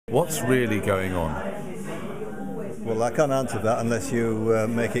What's really going on? Well, I can't answer that unless you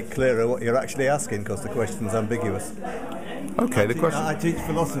make it clearer what you're actually asking, because the question's ambiguous. Okay, the question... I teach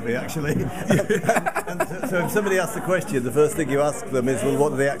philosophy, actually. And so if somebody asks the question, the first thing you ask them is, well,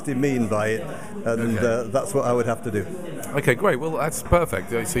 what do they actually mean by it? And that's what I would have to do. Okay, great. Well, that's perfect.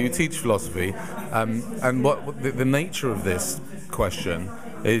 So you teach philosophy, and what the nature of this question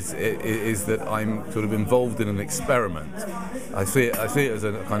is that I'm sort of involved in an experiment. I see it as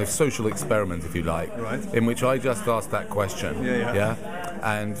a kind of social experiment, if you like, right, in which I just ask that question,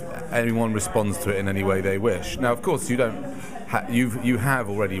 and anyone responds to it in any way they wish. Now, of course, you don't. You have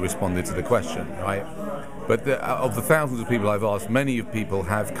already responded to the question, right? But of the thousands of people I've asked, many of people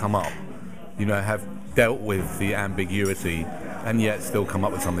have come up, have dealt with the ambiguity, and yet still come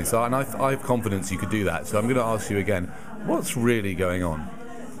up with something. So, and I have confidence you could do that. So I'm going to ask you again: what's really going on?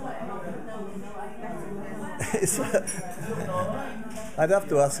 I'd have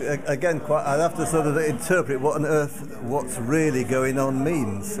to ask again. I'd have to sort of interpret what on earth what's really going on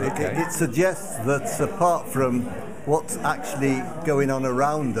means. Okay. It suggests that apart from what's actually going on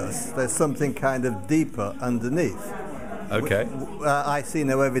around us, there's something kind of deeper underneath. Okay. I see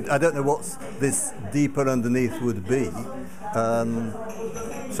no evidence. I don't know what this deeper underneath would be.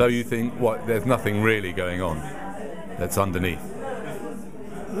 So you think there's nothing really going on that's underneath?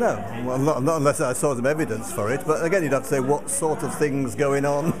 No, well, not unless I saw some evidence for it. But again, you'd have to say what sort of things going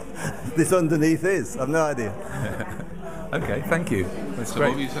on this underneath is. I've no idea. Okay, thank you. That's great.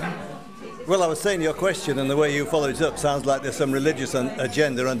 What were you saying? Well, I was saying your question and the way you followed it up sounds like there's some religious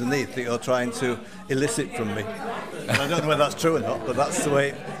agenda underneath that you're trying to elicit from me. And I don't know whether that's true or not, but that's the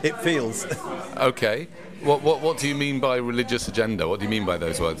way it feels. Okay. What do you mean by religious agenda? What do you mean by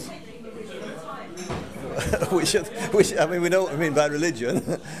those words? We know what we mean by religion,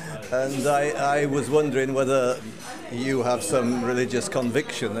 and I was wondering whether you have some religious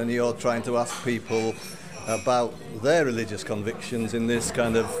conviction and you're trying to ask people about their religious convictions in this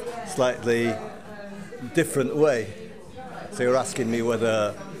kind of slightly different way. So you're asking me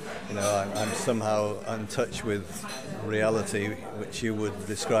whether I'm somehow in touch with reality, which you would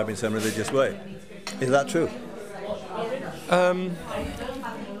describe in some religious way. Is that true?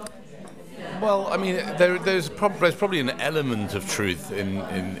 Well, I mean, there's probably an element of truth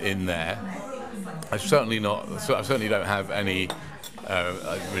in there. I certainly don't have any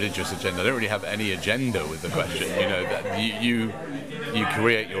religious agenda. I don't really have any agenda with the question. That you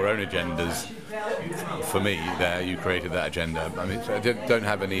create your own agendas. For me, you created that agenda. I mean, so I don't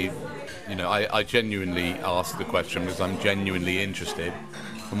have any. I genuinely ask the question because I'm genuinely interested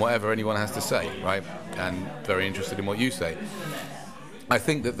in whatever anyone has to say, right? And very interested in what you say. I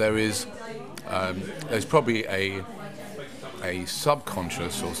think that there's probably a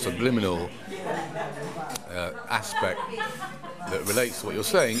subconscious or subliminal aspect that relates to what you're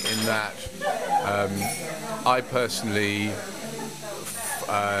saying, in that I personally,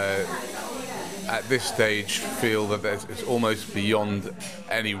 at this stage, feel that it's almost beyond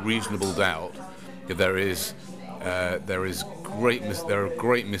any reasonable doubt that there are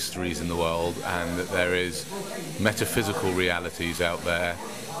great mysteries in the world, and that there is metaphysical realities out there,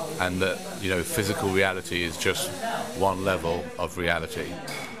 and that physical reality is just one level of reality.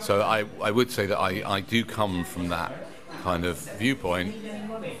 So I would say that I do come from that kind of viewpoint,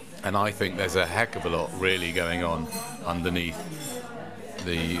 and I think there's a heck of a lot really going on underneath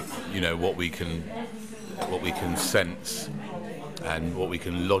the what we can sense and what we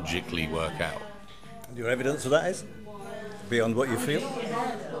can logically work out. Your evidence of that is beyond what you feel?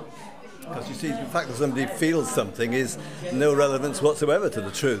 Because you see, the fact that somebody feels something is no relevance whatsoever to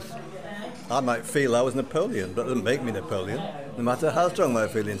the truth. I might feel I was Napoleon, but it doesn't make me Napoleon, no matter how strong my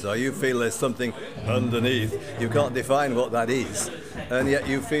feelings are. You feel there's something underneath. You can't define what that is, and yet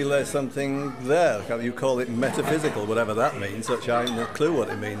you feel there's something there. You call it metaphysical, whatever that means, which I have no clue what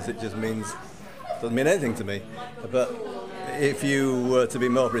it means. It just doesn't mean anything to me. But if you were to be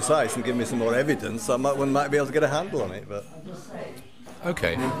more precise and give me some more evidence, one might be able to get a handle on it, but...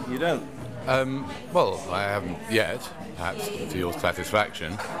 Okay. You don't? Well, I haven't yet, perhaps to your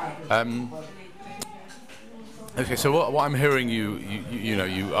satisfaction. Okay, so what I'm hearing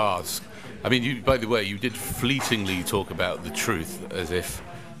you ask, I mean, by the way, you did fleetingly talk about the truth as if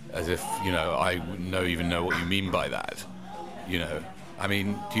I even know what you mean by that. I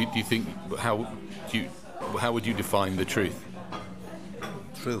mean, do you think how would you define the truth?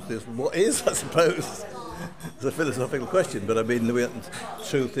 Truth is what is, I suppose. It's a philosophical question, but I mean,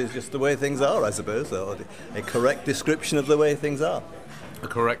 truth is just the way things are, I suppose, or a correct description of the way things are. A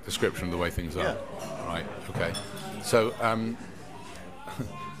correct description of the way things are. Yeah. Right. Okay. So,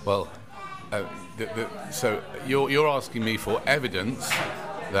 well, so you're asking me for evidence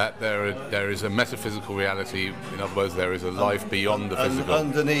that there is a metaphysical reality. In other words, there is a life beyond the physical.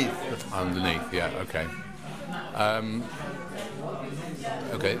 Underneath, yeah, okay.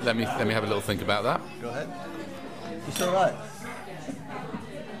 Okay, let me have a little think about that. Go ahead. It's all right.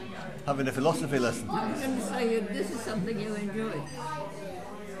 Having a philosophy lesson. I'm going to say this is something you enjoy.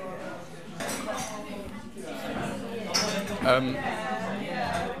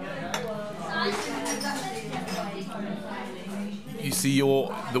 You see,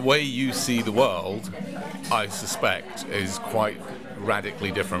 the way you see the world, I suspect, is quite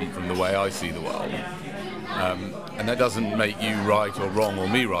radically different from the way I see the world. And that doesn't make you right or wrong or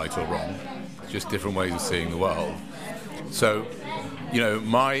me right or wrong. It's just different ways of seeing the world. So,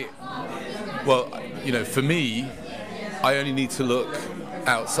 for me, I only need to look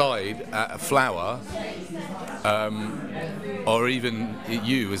outside at a flower, or even at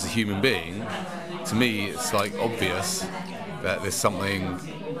you as a human being. To me, it's like obvious that there's something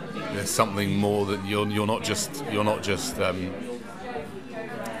more that you're not just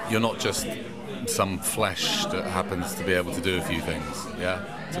some flesh that happens to be able to do a few things. Yeah,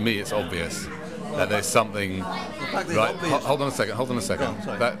 to me, it's obvious that there's something. Right, hold on a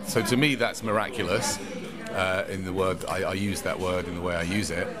second. So to me, that's miraculous. In the word, I use that word in the way I use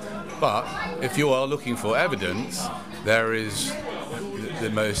it. But if you are looking for evidence, there is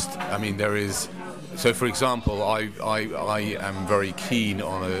there is. So, for example, I am very keen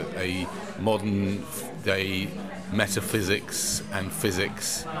on a modern day metaphysics and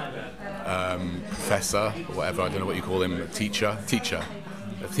physics professor, or whatever, I don't know what you call him, a teacher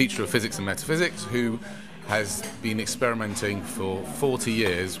of physics and metaphysics, who has been experimenting for 40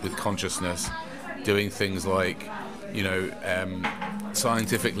 years with consciousness, doing things like,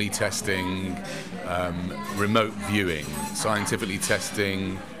 scientifically testing remote viewing, scientifically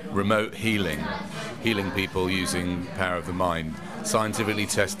testing remote healing people using power of the mind, scientifically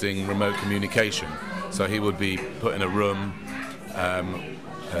testing remote communication. So he would be put in a room,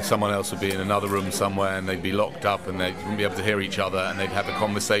 someone else would be in another room somewhere, and they'd be locked up and they wouldn't be able to hear each other, and they'd have a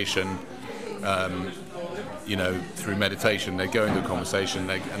conversation, through meditation. They'd go into a conversation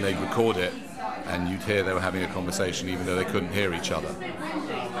and they'd record it, and you'd hear they were having a conversation even though they couldn't hear each other.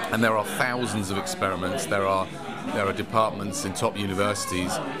 And there are thousands of experiments. There are departments in top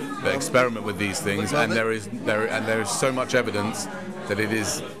universities that experiment with these things, and there is so much evidence that it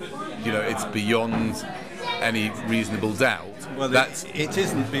is, it's beyond any reasonable doubt. Well, it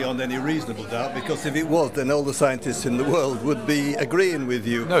isn't beyond any reasonable doubt, because if it was, then all the scientists in the world would be agreeing with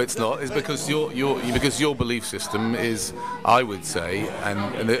you. No, it's not. It's because your belief system is, I would say,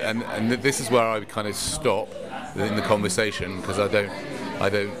 and this is where I kind of stop in the conversation, because I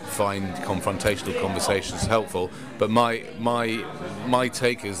don't find confrontational conversations helpful. But my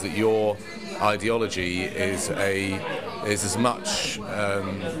take is that your ideology is as much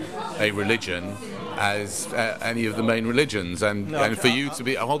a religion as any of the main religions, and for you to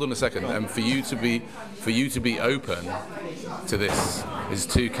be hold on a second, and for you to be open to this is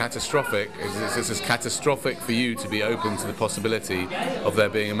too catastrophic. This is catastrophic for you to be open to the possibility of there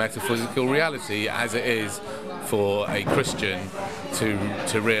being a metaphysical reality, as it is for a Christian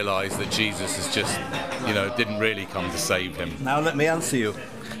to realise that Jesus is just, didn't really come to save him. Now let me answer you.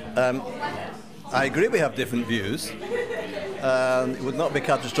 I agree we have different views. It would not be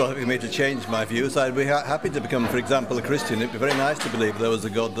catastrophic for me to change my views. I'd be happy to become, for example, a Christian. It'd be very nice to believe there was a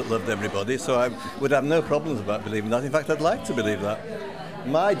God that loved everybody, so I would have no problems about believing that. In fact, I'd like to believe that.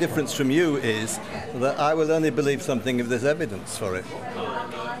 My difference from you is that I will only believe something if there's evidence for it.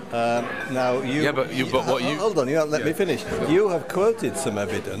 Now you. Yeah, but what you? Hold on, you haven't let me finish. You have quoted some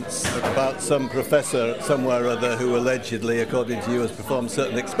evidence about some professor somewhere or other who allegedly, according to you, has performed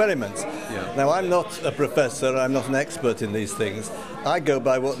certain experiments. Yeah. Now I'm not a professor. I'm not an expert in these things. I go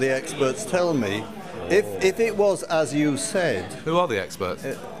by what the experts tell me. If it was as you said. Who are the experts?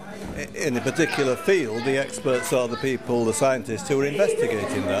 In a particular field, the experts are the people, the scientists who are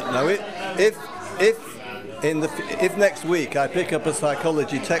investigating that. Now, if next week I pick up a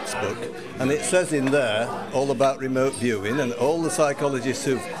psychology textbook and it says in there all about remote viewing, and all the psychologists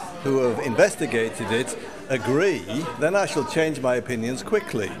who have investigated it agree, then I shall change my opinions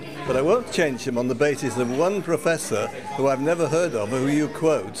quickly. But I won't change them on the basis of one professor who I've never heard of, who you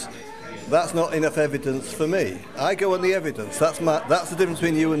quote. That's not enough evidence for me. I go on the evidence. That's the difference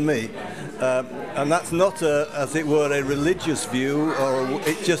between you and me, and that's not as it were, a religious view,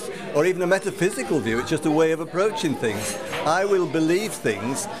 or even a metaphysical view. It's just a way of approaching things. I will believe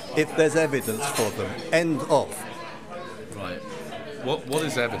things if there's evidence for them. End of. Right. What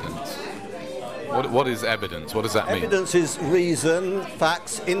is evidence? What is evidence? What does that mean? Evidence is reason,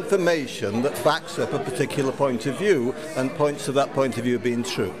 facts, information that backs up a particular point of view and points to that point of view being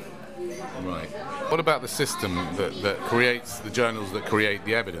true. Right. What about the system that creates the journals that create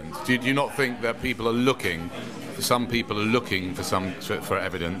the evidence? Do you not think that some people are looking for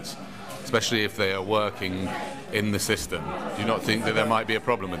evidence, especially if they are working in the system? Do you not think that there might be a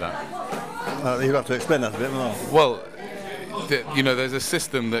problem with that? You'll have to explain that a bit more. Well, there's a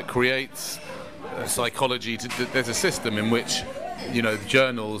system that creates psychology. There's a system in which,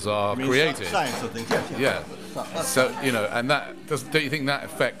 journals are created. Science, I think. Yeah. So, and don't you think that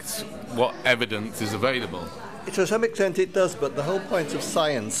affects what evidence is available? To some extent it does, but the whole point of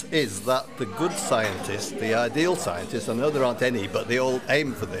science is that the good scientist, the ideal scientist, I know there aren't any, but they all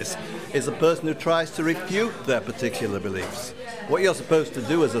aim for this, is a person who tries to refute their particular beliefs. What you're supposed to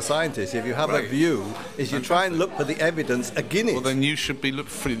do as a scientist, if you have a view, is you try and look for the evidence against it. Well, then you should be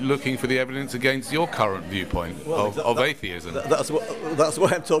looking for the evidence against your current viewpoint of atheism. That's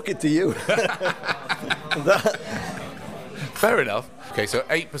why I'm talking to you. Fair enough. Okay, so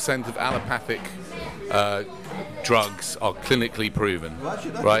 8% of allopathic drugs are clinically proven,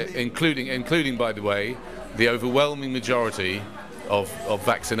 right? Including, by the way, the overwhelming majority of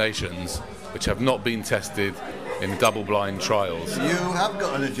vaccinations which have not been tested in double-blind trials. You have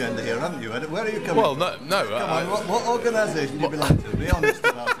got an agenda here, haven't you? Where are you coming from? Well, no. Come on, what organisation do you belong to? Be honest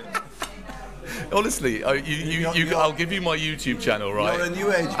about it. Honestly, I'll give you my YouTube channel, right? You're a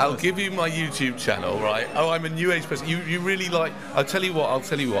New Age person. I'll give you my YouTube channel, right? Oh, I'm a New Age person. You really like... I'll tell you what.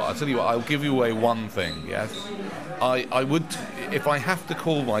 I'll give you away one thing, yes? I would... If I have to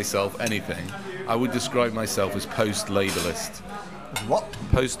call myself anything, I would describe myself as post-labelist. What?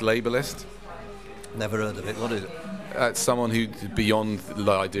 Post-labelist. Never heard of it. What is it? That's someone who's beyond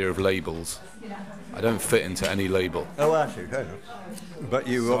the idea of labels. I don't fit into any label. Oh, actually, but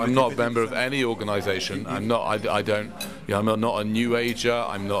you. So I'm not a member of any organisation. I'm not. I don't. I'm not a New Ager.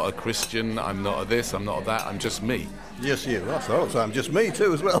 I'm not a Christian. I'm not a this. I'm not a that. I'm just me. Yes, you. That's all. So I'm just me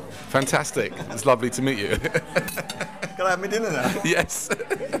too, as well. Fantastic. It's lovely to meet you. Can I have my dinner now? Yes.